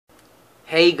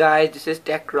Hey guys, this is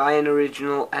Tech Ryan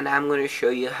Original and I'm going to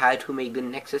show you how to make the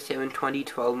Nexus 7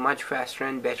 2012 much faster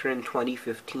and better in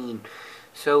 2015.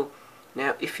 So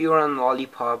now if you're on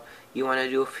Lollipop, you want to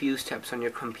do a few steps on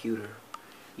your computer.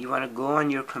 You want to go on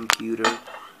your computer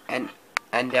and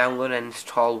download and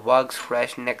install Wugs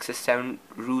Fresh Nexus 7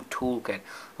 Root Toolkit.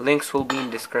 Links will be in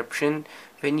description.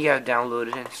 When you have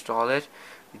downloaded and installed it,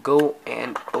 go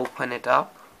and open it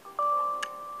up.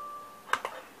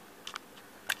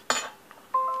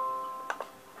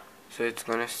 So it's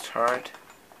gonna start.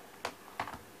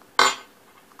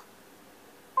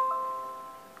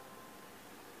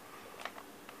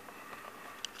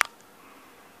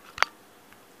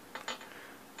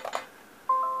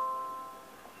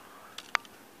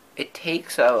 It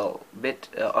takes a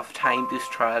bit of time to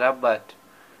start up, but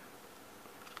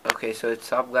okay, so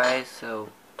it's up, guys. So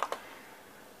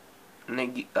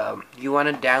you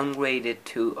want to downgrade it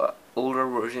to older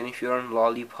version if you're on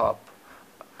Lollipop.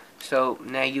 So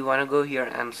now you want to go here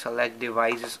and select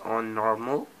devices on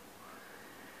normal.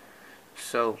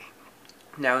 So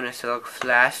now I'm going to select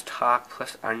flash talk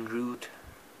plus unroot.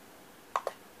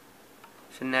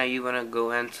 So now you want to go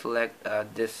and select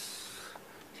this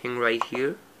thing right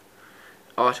here,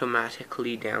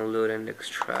 automatically download and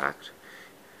extract.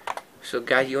 So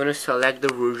guys, you want to select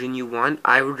the version you want.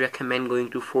 I would recommend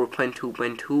going to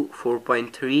 4.2.2,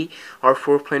 4.3 or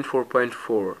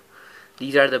 4.4.4.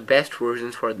 These are the best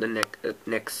versions for the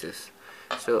Nexus.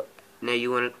 So now you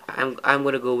want to, I'm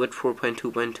going to go with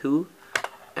 4.2.2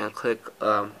 and click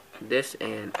this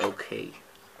and OK.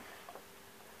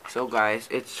 So guys,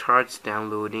 it starts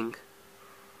downloading.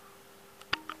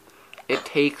 It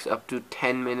takes up to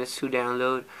 10 minutes to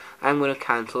download. I'm going to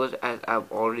cancel it as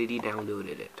I've already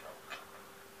downloaded it.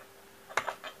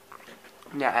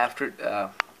 Now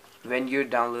after when you're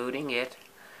downloading it,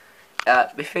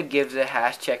 if it gives a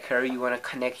hash checker, you want to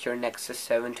connect your Nexus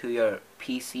 7 to your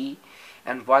PC.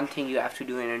 And one thing you have to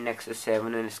do in your Nexus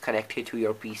 7 when it's connected to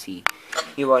your PC,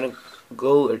 you want to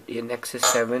go in Nexus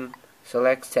 7,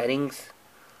 select settings,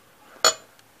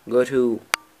 go to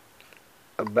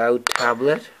about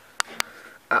tablet.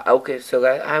 Okay, so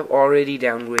guys, I've already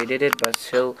downgraded it, but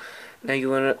still, now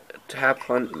you want to tap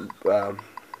on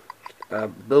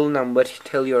build number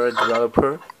till you're a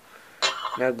developer.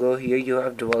 Now go here, you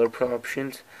have developer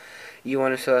options. You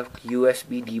want to select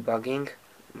USB debugging.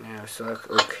 Now select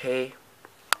OK.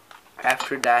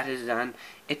 After that is done,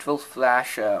 it will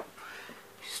flash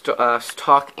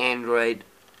stock Android.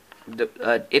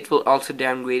 It will also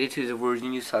downgrade it to the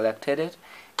version you selected it.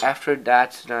 After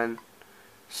that's done,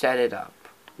 set it up,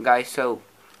 guys. So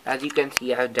as you can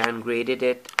see, I've downgraded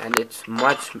it and it's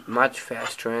much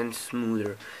faster and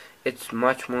smoother. It's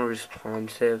much more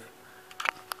responsive.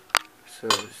 So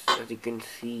as you can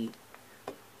see,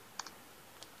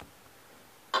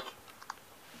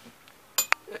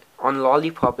 on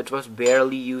Lollipop it was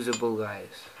barely usable,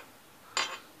 guys.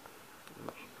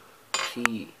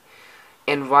 See,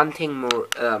 and one thing more,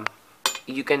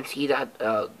 you can see that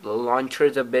the launcher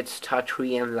is a bit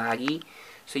stuttery and laggy.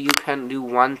 So you can do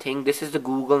one thing. This is the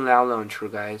Google Now launcher,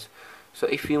 guys. So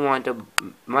if you want a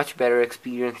much better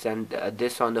experience than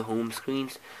this on the home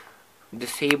screens,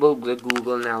 disable the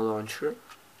Google Now launcher.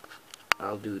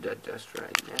 I'll do that just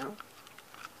right now.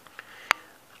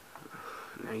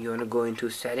 Now you want to go into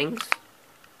settings,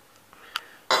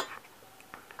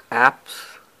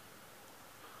 apps,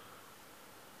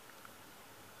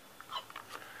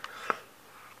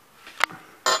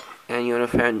 and you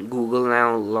want to find Google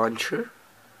Now launcher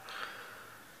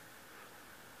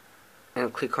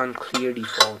and click on clear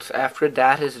defaults. After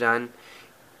that is done,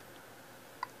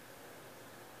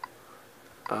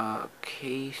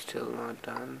 okay, still not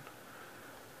done.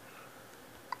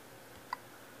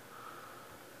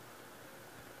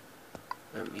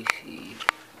 Let me see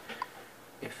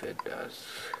if it does.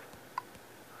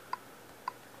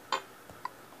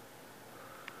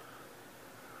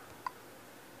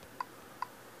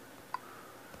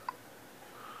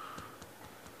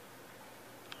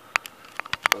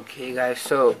 Okay guys,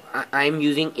 so I'm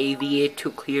using AV8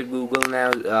 to clear Google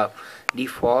Now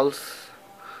defaults.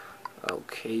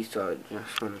 Okay, so I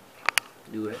just want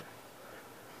to do it.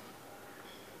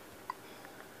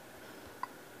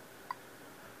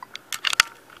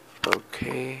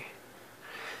 Okay.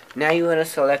 Now you want to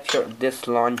select this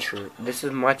launcher. This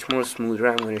is much more smoother.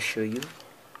 I'm going to show you.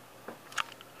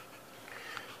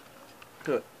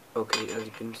 Good. Okay, as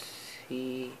you can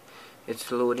see,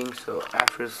 it's loading. So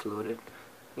after it's loaded,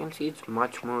 you can see it's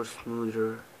much more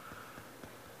smoother.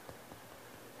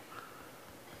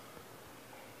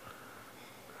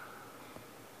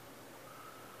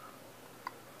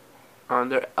 On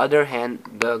the other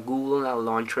hand, the Google Now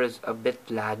launcher is a bit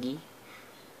laggy.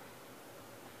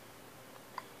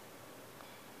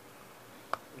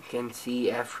 You can see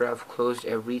after I've closed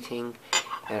everything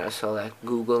and I select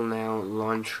Google Now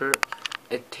launcher,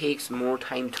 it takes more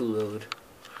time to load.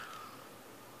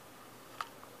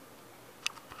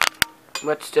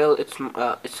 But still,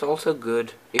 it's also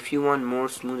good. If you want more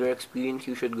smoother experience,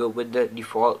 you should go with the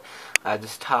default, the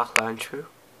stock launcher.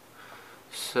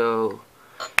 So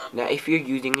now, if you're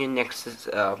using your Nexus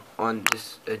on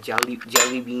this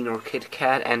Jelly Bean or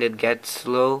KitKat and it gets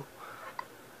slow,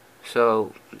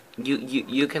 so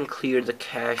you can clear the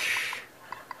cache.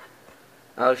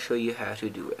 I'll show you how to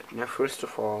do it. Now, first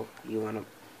of all, you want to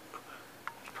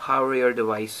power your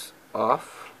device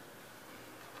off.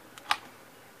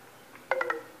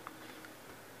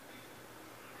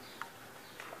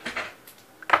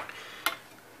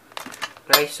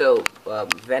 Right, so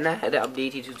when I had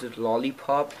updated to the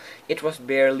Lollipop, it was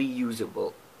barely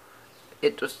usable.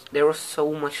 There was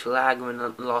so much lag when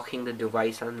unlocking the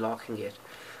device, unlocking it.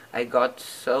 I got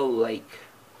so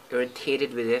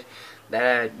irritated with it that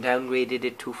I downgraded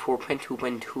it to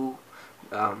 4.2.2,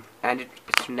 and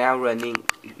it's now running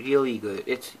really good.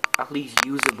 It's at least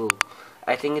usable.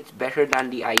 I think it's better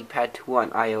than the iPad 2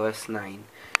 on iOS 9.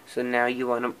 So now you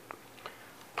want to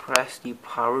press the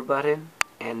power button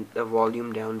and the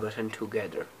volume down button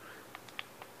together.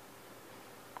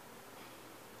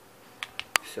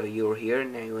 So you're here,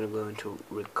 now you want to go into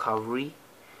recovery.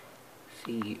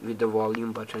 See, with the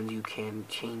volume buttons you can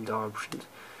change the options.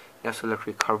 Now select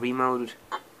recovery mode.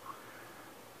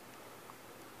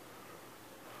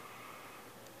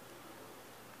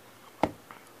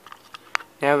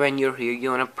 Now when you're here, you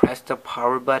want to press the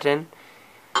power button,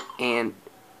 and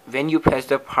when you press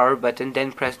the power button,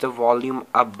 then press the volume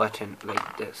up button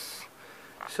like this.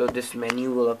 So this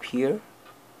menu will appear.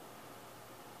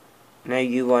 Now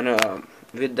you wanna,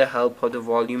 with the help of the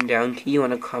volume down key, you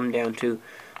wanna come down to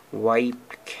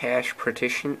wipe cache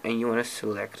partition and you wanna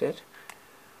select it.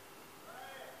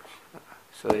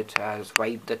 So it has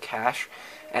wiped the cache,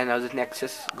 and now the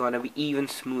Nexus is gonna be even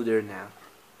smoother now.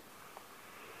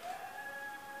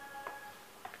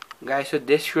 Guys, so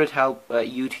this should help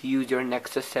you to use your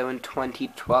Nexus 7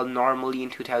 2012 normally in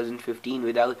 2015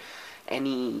 without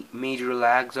any major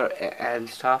lags and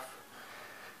stuff.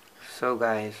 So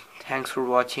guys, thanks for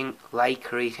watching.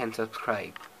 Like, rate and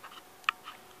subscribe.